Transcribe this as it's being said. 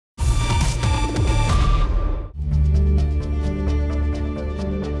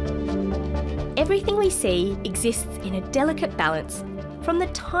Everything we see exists in a delicate balance, from the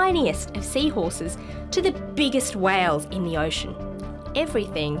tiniest of seahorses to the biggest whales in the ocean.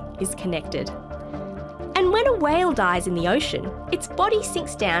 Everything is connected. And when a whale dies in the ocean, its body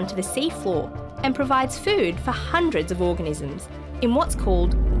sinks down to the seafloor and provides food for hundreds of organisms in what's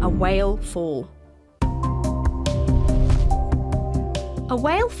called a whale fall. A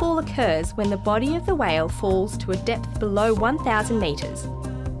whale fall occurs when the body of the whale falls to a depth below 1,000 metres.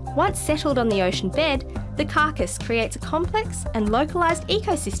 Once settled on the ocean bed, the carcass creates a complex and localised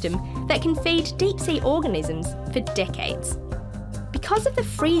ecosystem that can feed deep-sea organisms for decades. Because of the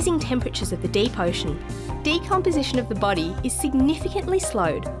freezing temperatures of the deep ocean, decomposition of the body is significantly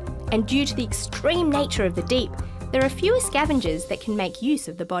slowed, and due to the extreme nature of the deep, there are fewer scavengers that can make use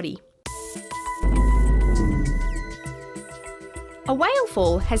of the body. A whale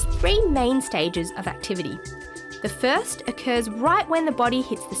fall has three main stages of activity. The first occurs right when the body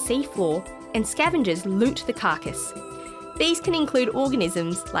hits the sea floor and scavengers loot the carcass. These can include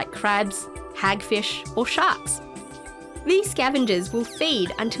organisms like crabs, hagfish, or sharks. These scavengers will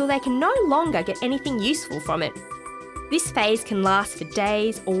feed until they can no longer get anything useful from it. This phase can last for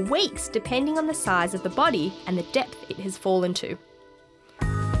days or weeks depending on the size of the body and the depth it has fallen to.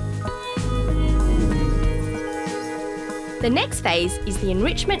 The next phase is the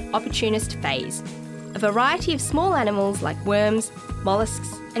enrichment opportunist phase. A variety of small animals like worms,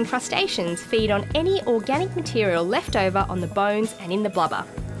 molluscs and crustaceans feed on any organic material left over on the bones and in the blubber.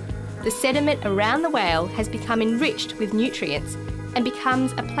 The sediment around the whale has become enriched with nutrients and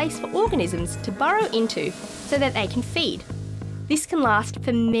becomes a place for organisms to burrow into so that they can feed. This can last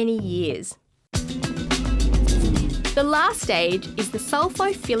for many years. The last stage is the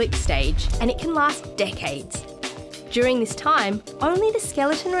sulfophilic stage, and it can last decades. During this time, only the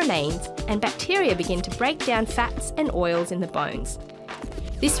skeleton remains and bacteria begin to break down fats and oils in the bones.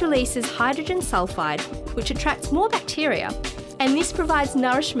 This releases hydrogen sulfide, which attracts more bacteria, and this provides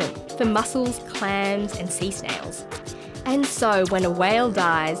nourishment for mussels, clams and sea snails. And so when a whale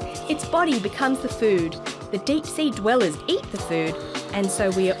dies, its body becomes the food, the deep sea dwellers eat the food, and so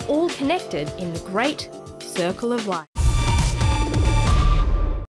we are all connected in the great circle of life.